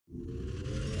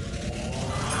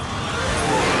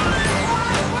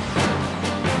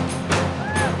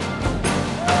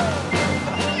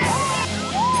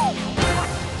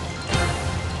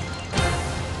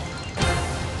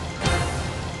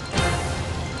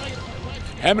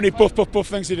How many poof poof poof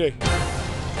things do you do?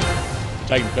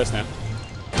 Taking the piss now.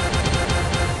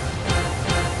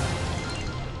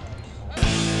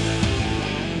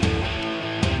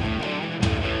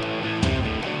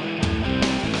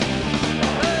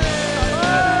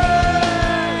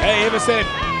 Hey, ever said,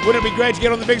 wouldn't it be great to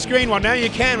get on the big screen? Well, now you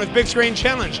can with Big Screen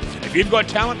Challenge. If you've got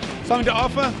talent, something to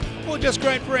offer, or just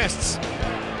great breasts,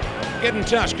 get in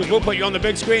touch because we'll put you on the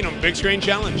big screen on Big Screen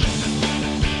Challenge.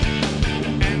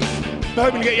 We're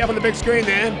hoping to get you up on the big screen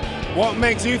there. What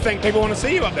makes you think people want to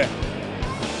see you up there?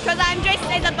 Because I'm dressed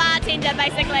as a bartender,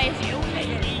 basically.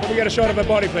 Can we get a shot of her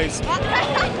body, please?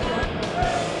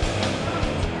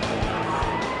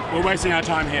 We're wasting our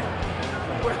time here.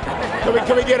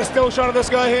 Can we get a still shot of this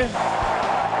guy here?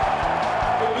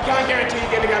 We can't guarantee you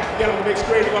get on the big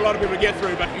screen. We've got a lot of people to get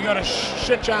through, but you got a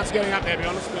shit chance of getting up there, to be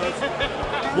honest.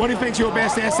 What do you think's your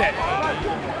best asset?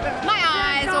 My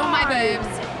eyes or my boobs.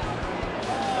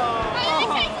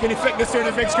 Can you fit this through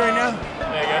the big screen now?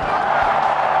 There you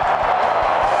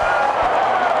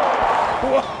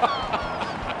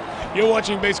go. You're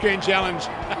watching Big Screen Challenge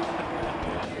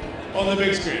on the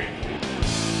big screen.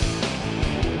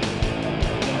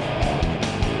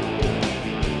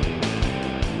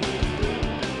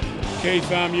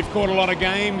 Keith, you've caught a lot of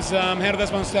games. How did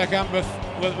this one stack up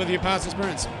with your past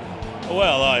experience?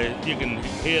 Well, you can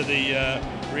hear the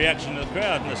reaction of the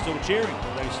crowd, and they're still cheering.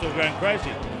 They're still going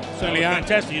crazy. Certainly are.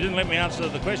 Fantastic. You didn't let me answer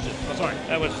the question. Oh, sorry.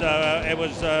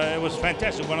 It was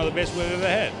fantastic. One of the best we've ever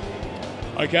had.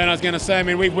 Okay, and I was going to say, I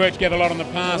mean, we've worked together a lot in the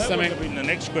past. Well, that would have been the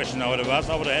next question I would have asked.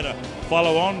 I would have had a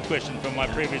follow-on question from my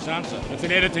previous answer. It's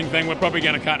an editing thing. We're probably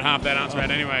going to cut half that answer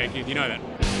out anyway, Keith. You know that.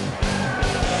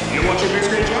 You're watching Big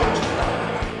Screen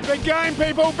Challenge. Big game,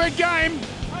 people. Big game.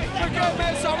 Big game,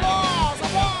 man.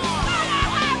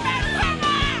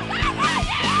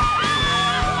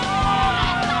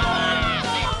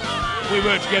 We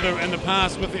worked together in the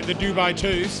past with the Dubai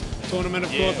Twos tournament,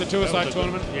 of course, the two-a-side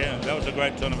tournament. Yeah, that was a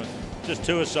great tournament. Just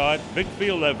two-a-side, big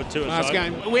field over two-a-side. Last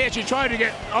game. We actually tried to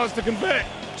get Oz to convert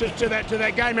to that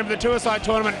game. Remember the two-a-side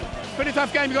tournament? Pretty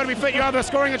tough game. You've got to be fit. You're either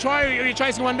scoring a try or you're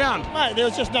chasing one down. Mate, there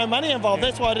was just no money involved.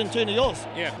 That's why I didn't turn to yours.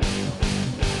 Yeah.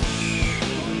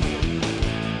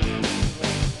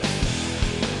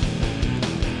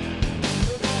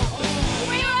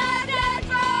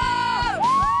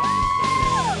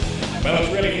 Well,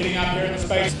 it's really heating up here in the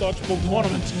Speight Dodgeball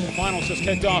Tournament. The finals just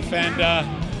kicked off and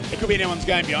it could be anyone's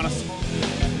game, to be honest.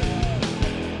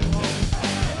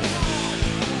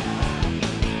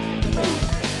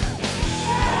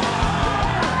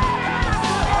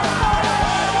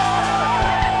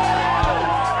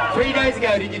 Three days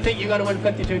ago, did you think you were going to win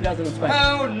 52 dozen in Speight?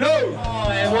 Oh, no! Oh,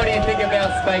 and what do you think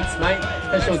about Speight's, mate?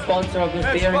 Official sponsor of this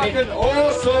beer event. Fucking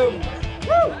awesome!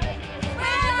 Woo!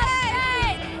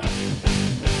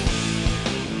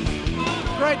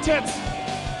 Great tits.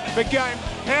 Big game.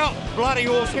 How bloody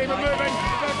awesome. Keep it moving.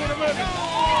 Keep it moving.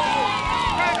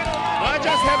 They're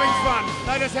just having fun.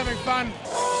 They're just having fun.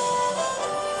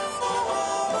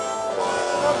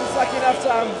 I've been lucky enough to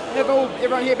have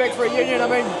everyone here back for a union. I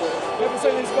mean, we haven't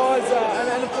seen these guys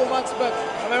in 4 months, but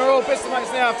I mean, we're all best of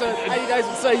mates now after 80 days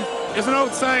at sea. There's an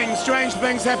old saying, strange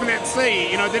things happen at sea.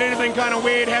 You know, did anything kind of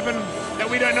weird happen that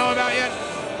we don't know about yet?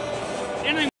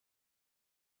 Anything?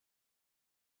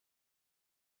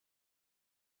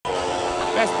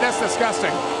 That's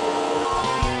disgusting.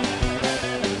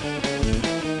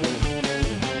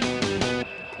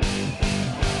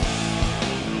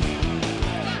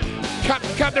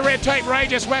 Cut the red tape, Ray,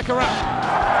 just whack her up.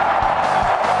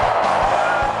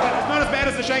 But it's not as bad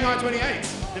as the Shanghai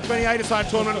 28s. The 28-a-side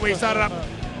tournament we started up a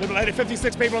little later,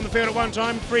 56 people on the field at one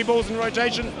time, 3 balls in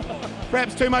rotation.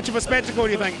 Perhaps too much of a spectacle,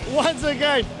 do you think? Once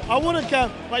again, I would have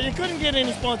come, but you couldn't get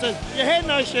any sponsors. You had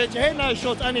no shirts, you had no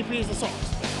shorts, only pairs of socks.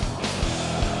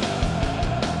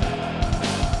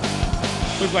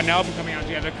 We've got an album coming out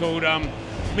together called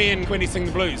Me and Quinny Sing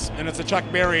the Blues, and it's a Chuck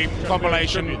Berry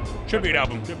compilation tribute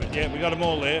album. Yeah, we got them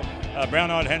all there.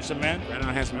 Brown-eyed handsome man.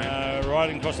 Brown-eyed handsome man.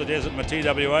 Riding across the desert in my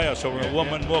TWA, I saw a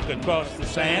woman walk across the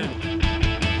sand.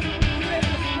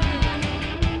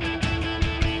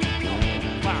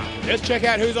 Wow. Let's check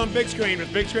out who's on big screen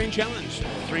with Big Screen Challenge.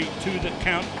 3, 2 that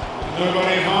count.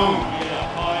 Nobody home.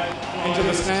 High Into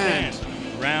the stand.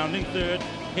 Rounding third,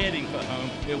 heading for home.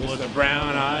 It was a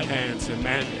brown-eyed handsome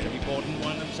man. Important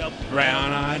one himself.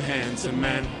 Brown-eyed handsome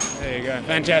man. There you go.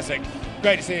 Fantastic.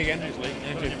 Great to see you again. Thanks, Leigh.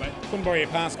 Thank you. Couldn't borrow your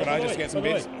pass, could I? Just get some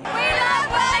beers. We love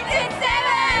Wellington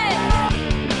Sevens!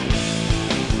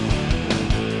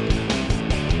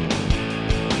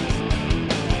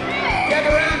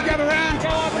 Gather round, gather round.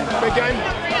 Big game.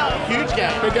 Huge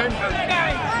game. Big game.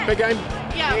 Big game.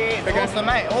 Yeah. Awesome,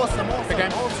 mate. Awesome. Big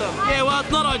game. Awesome. Yeah, well,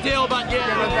 it's not ideal, but yeah.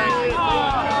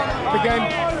 Big game.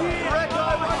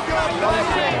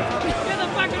 You're the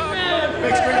fucking man.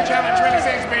 Big screen challenge, really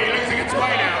seems to be losing its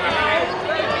way now.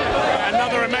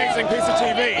 Another amazing piece of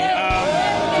TV.